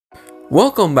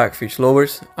Welcome back, fish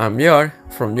lovers. I'm JR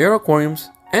from JRAquariums,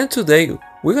 and today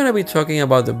we're gonna be talking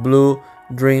about the blue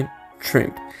dream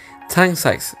shrimp. Tank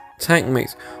size, tank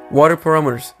mates, water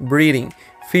parameters, breeding,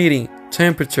 feeding,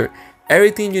 temperature,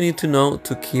 everything you need to know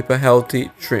to keep a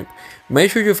healthy shrimp.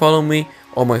 Make sure you follow me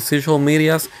on my social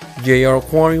medias,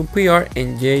 JRAquarium PR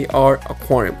and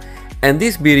JRAquarium. And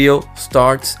this video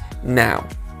starts now.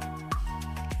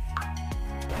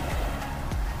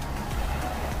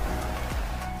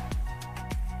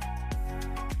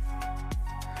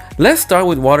 Let's start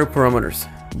with water parameters,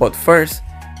 but first,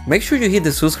 make sure you hit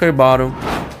the subscribe button,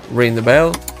 ring the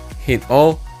bell, hit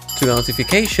all to get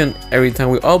notification every time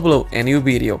we upload a new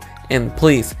video, and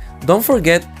please don't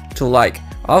forget to like,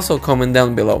 also comment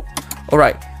down below.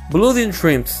 Alright, blue dream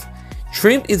shrimps.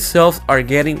 Shrimp itself are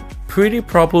getting pretty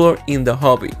popular in the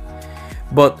hobby,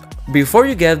 but before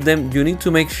you get them, you need to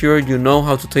make sure you know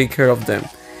how to take care of them.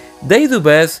 They do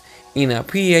best in a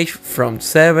pH from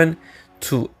 7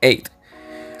 to 8.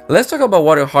 Let's talk about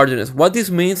water hardiness. What this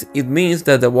means, it means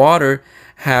that the water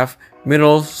have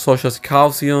minerals such as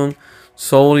calcium,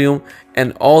 sodium,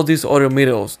 and all these other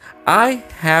minerals. I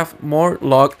have more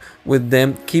luck with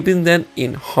them keeping them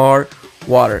in hard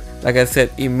water. Like I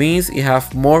said, it means it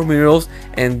have more minerals,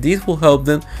 and this will help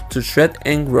them to shed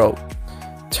and grow.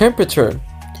 Temperature.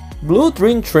 Blue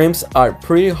dream shrimps are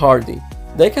pretty hardy.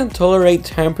 They can tolerate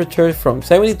temperatures from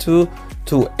 72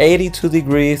 to 82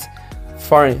 degrees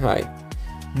Fahrenheit.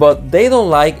 But they don't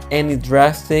like any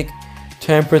drastic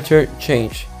temperature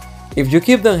change. If you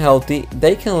keep them healthy,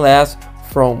 they can last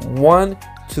from 1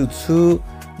 to 2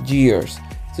 years.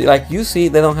 See, like you see,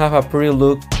 they don't have a pretty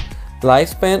look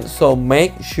lifespan, so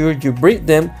make sure you breed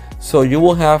them so you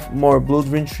will have more blue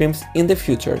dream shrimps in the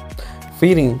future.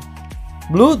 Feeding.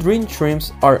 Blue dream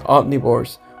shrimps are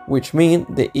omnivores, which means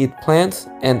they eat plants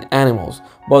and animals,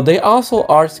 but they also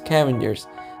are scavengers.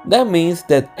 That means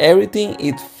that everything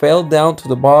it fell down to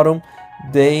the bottom,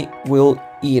 they will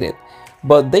eat it.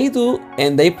 But they do,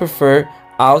 and they prefer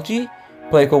algae,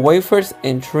 placo wafers,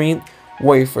 and shrimp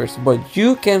wafers. But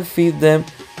you can feed them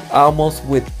almost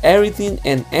with everything,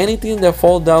 and anything that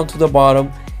falls down to the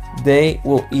bottom, they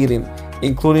will eat it,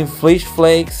 including fish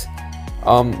flakes,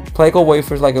 placo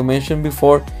wafers, like I mentioned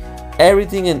before,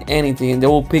 everything and anything. They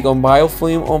will pick on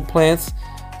biofilm on plants.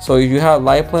 So if you have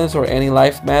live plants or any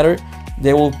live matter,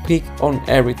 they will pick on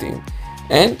everything.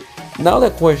 And now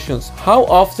the questions: how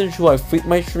often should I feed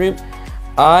my shrimp?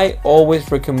 I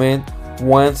always recommend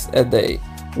once a day.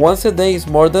 Once a day is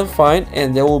more than fine,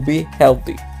 and they will be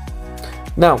healthy.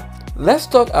 Now let's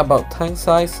talk about tank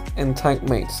size and tank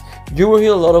mates. You will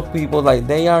hear a lot of people like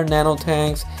they are nano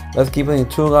tanks, let's keep it in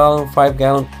 2 gallon, 5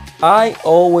 gallon. I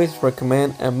always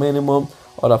recommend a minimum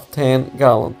of 10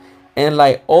 gallon, and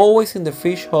like always in the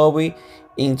fish hobby,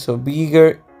 into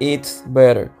bigger it's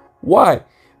better. Why?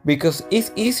 Because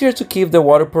it's easier to keep the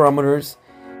water parameters,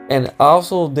 and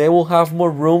also they will have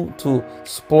more room to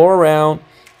explore around,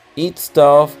 eat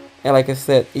stuff, and like I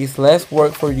said, it's less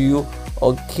work for you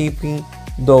on keeping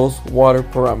those water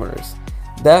parameters.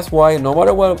 That's why no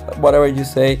matter whatever you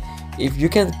say, if you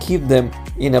can keep them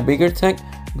in a bigger tank,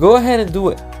 go ahead and do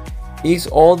it. It's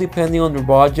all depending on your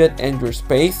budget and your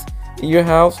space in your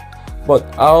house, but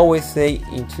I always say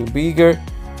into bigger,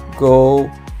 go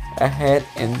ahead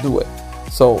and do it.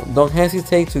 So don't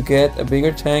hesitate to get a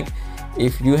bigger tank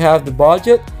if you have the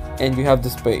budget and you have the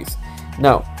space.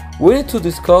 Now we need to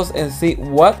discuss and see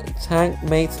what tank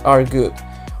mates are good.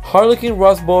 Hard looking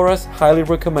rust boras, highly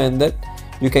recommended.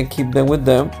 You can keep them with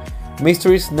them.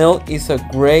 Mystery snail is a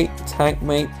great tank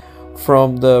mate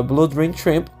from the blue dream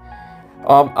shrimp.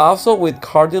 Also with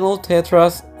cardinal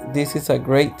tetras, this is a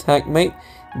great tank mate.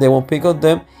 They won't pick on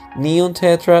them. Neon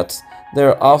tetras, they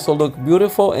also look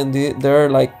beautiful, and they're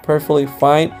like perfectly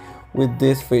fine with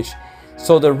this fish.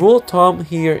 So the rule of thumb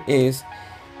here is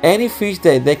any fish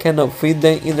that they cannot feed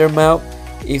them in their mouth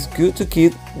is good to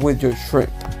keep with your shrimp.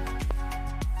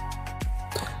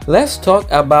 Let's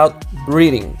talk about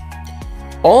breeding.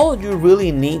 All you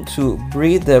really need to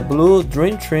breed the blue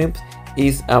dream shrimp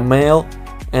is a male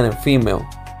and a female.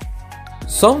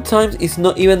 Sometimes it's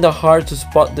not even that hard to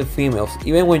spot the females.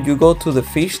 Even when you go to the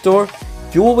fish store,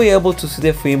 you will be able to see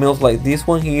the females like this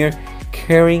one here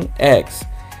carrying eggs.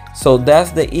 So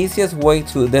that's the easiest way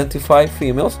to identify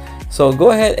females. So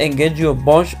go ahead and get you a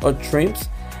bunch of shrimps.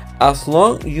 As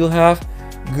long you have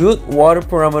good water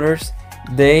parameters,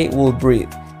 they will breed.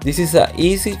 This is an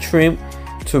easy shrimp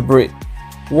to breed.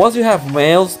 Once you have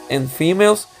males and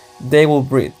females, they will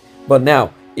breed. But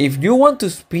now, if you want to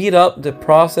speed up the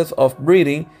process of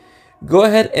breeding, go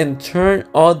ahead and turn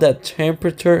all the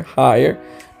temperature higher,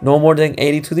 no more than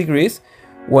 82 degrees.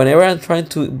 whenever I'm trying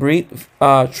to breed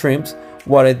shrimps,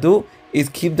 what I do is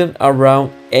keep them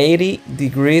around 80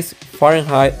 degrees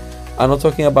Fahrenheit. I'm not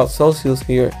talking about Celsius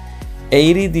here,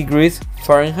 80 degrees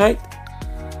Fahrenheit.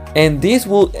 And this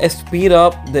will speed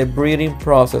up the breeding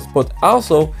process, but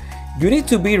also you need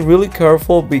to be really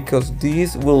careful because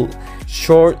this will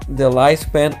short the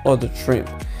lifespan of the shrimp.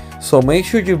 So make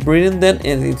sure you're breeding them,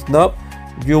 and if not,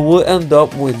 you will end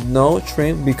up with no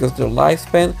shrimp because their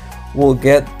lifespan will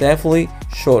get definitely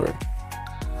shorter.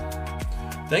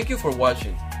 Thank you for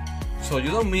watching. So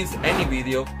you don't miss any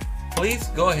video, please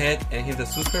go ahead and hit the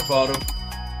subscribe button,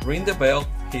 ring the bell,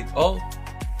 hit all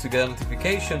to get a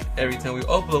notification every time we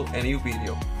upload a new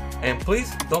video. And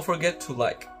please don't forget to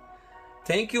like.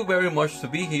 Thank you very much to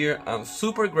be here. I'm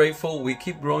super grateful. We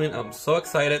keep growing. I'm so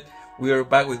excited. We are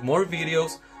back with more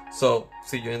videos. So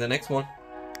see you in the next one.